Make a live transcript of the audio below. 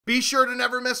Be sure to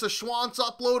never miss a Schwantz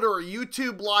upload or a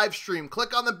YouTube live stream.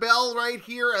 Click on the bell right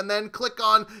here and then click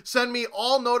on send me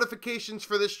all notifications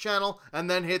for this channel and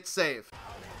then hit save.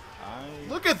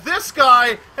 Look at this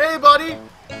guy! Hey, buddy!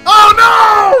 Oh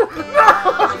no!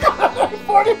 No!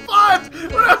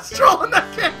 45! When I was trolling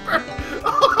that camper!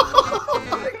 Oh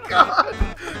my god!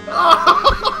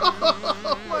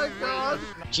 Oh my god!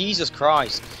 Jesus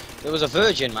Christ. It was a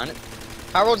virgin, man.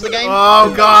 How old's the game?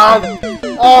 Oh god!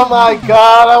 Oh my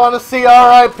god! I want to see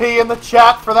RIP in the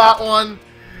chat for that one!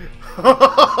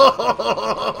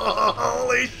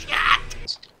 Holy shit!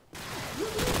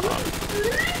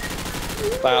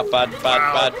 Bad.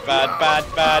 Wow.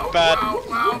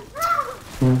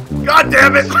 God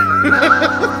damn it!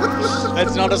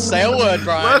 That's not a sale word,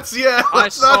 Brian. Let's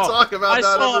not talk about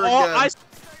that ever again.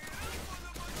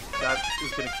 That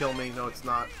is gonna kill me. No, it's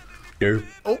not. Here.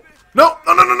 Oh no!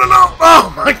 No!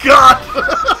 Oh my god!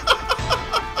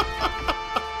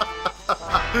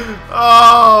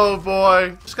 Oh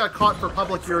boy! Just got caught for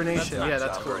public urination. Yeah,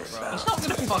 that's gross. He's not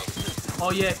gonna fuck. Oh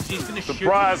yeah, he's gonna shoot.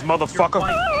 Surprise, motherfucker!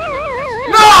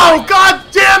 No! God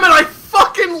damn it! I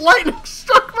fucking lightning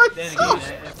struck myself!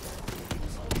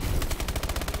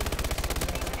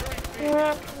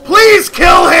 Please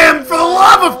kill him for the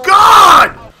love of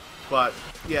God! But,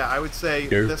 yeah, I would say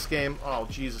this game... Oh,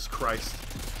 Jesus Christ.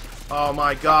 Oh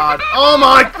my god. Oh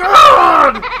my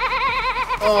god!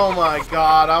 Oh my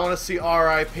god. I want to see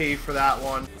RIP for that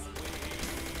one.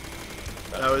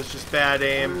 That was just bad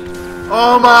aim.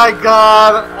 Oh my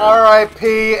god! RIP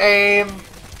aim.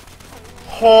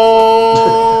 Holy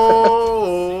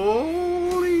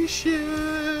shit!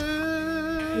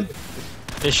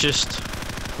 It's just...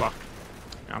 Fuck.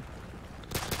 Yeah.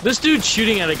 This dude's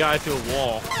shooting at a guy through a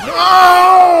wall.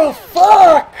 No!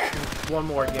 Fuck! One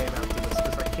more game after this,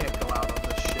 because I can't go out on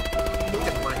this shit. Look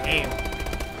at my aim.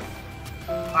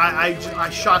 I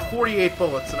shot 48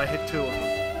 bullets and I hit 2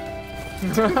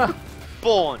 of them.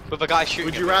 Born with a guy shooting.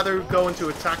 Would you rather go into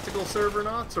a tactical server or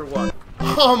not, or what?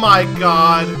 Oh my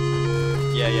god!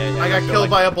 Yeah. I got killed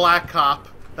by a black cop.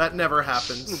 That never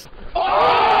happens.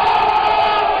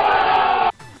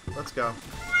 Let's go.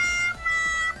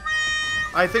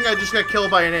 I think I just got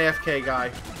killed by an AFK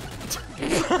guy.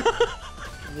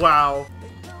 Wow.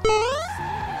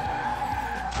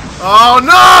 Oh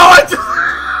no!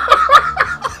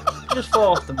 Just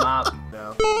fall off the map.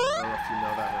 No. I don't know if you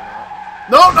know that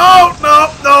or not.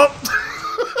 No!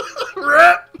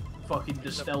 Rip! Fucking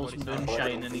distills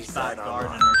moonshine in his back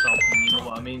garden or something, you know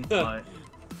what I mean? Like,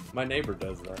 My neighbor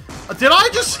does that. Did I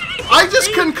just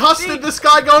concussed this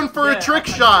guy going for a trick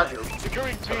shot. Oh,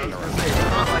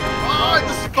 I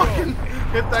just fucking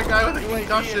hit that guy with a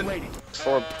concussion.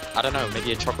 For, I don't know,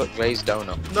 maybe a chocolate glazed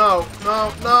donut. No!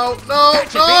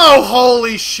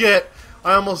 Holy shit!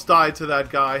 I almost died to that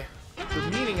guy. The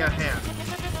meaning at hand.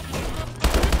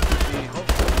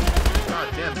 God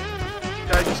damn it.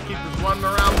 This guy just keeps running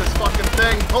around this fucking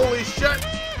thing. Holy shit!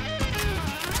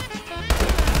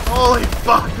 Holy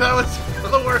fuck, that was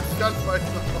the worst gunfight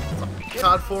of all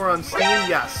time. CoD4 on Steam?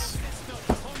 Yes.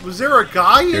 Was there a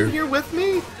guy in here with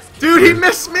me? Dude, he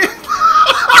missed me!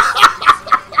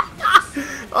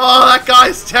 Oh, that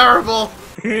guy's terrible!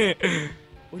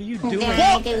 What are you doing?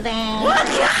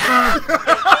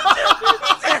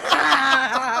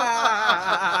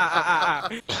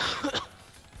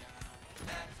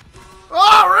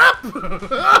 Oh, rip!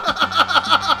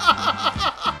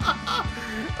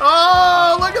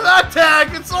 Oh, look at that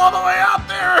tag! It's all the way out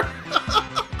there!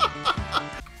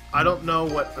 I don't know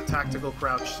what a tactical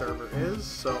crouch server is,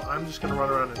 so I'm just gonna run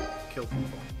around and kill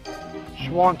people.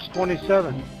 Schwantz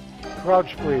 27.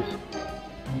 Crouch, please.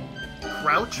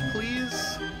 Crouch,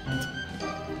 please?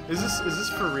 Is this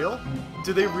for real?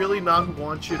 Do they really not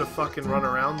want you to fucking run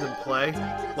around and play?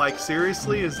 Like,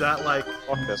 seriously? Is that like...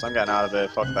 Fuck this, I'm getting out of here,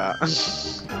 fuck that.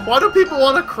 Why do people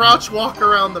want to crouch walk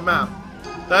around the map?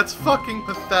 That's fucking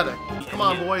pathetic. Come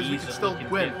on, boys, we can still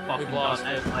win. We've lost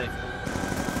it.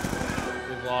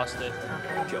 We've lost it.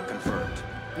 Kill confirmed.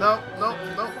 No.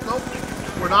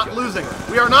 We're not losing.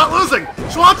 We are not losing!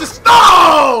 Schwantz is...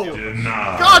 No!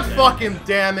 God fucking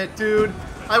damn it, dude.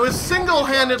 I was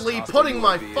single-handedly putting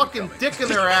my fucking dick in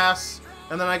their ass,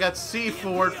 and then I got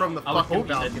C4'd from the fucking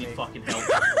balcony. fucking help.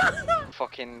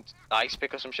 Fucking ice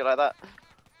pick or some shit like that.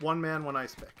 One man, one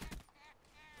ice pick.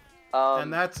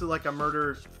 And And that's like a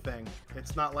murder thing.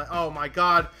 It's not like... Oh my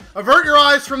god. Avert your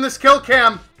eyes from this kill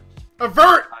cam!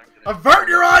 Avert! Avert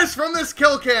your eyes from this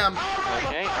kill cam!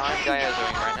 Okay, I'm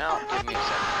diazoing right now. Give me a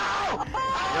second.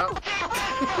 Yep.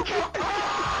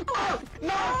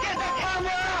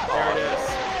 There it is.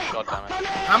 God damn it.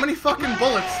 How many fucking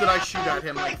bullets did I shoot at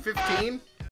him? Like 15?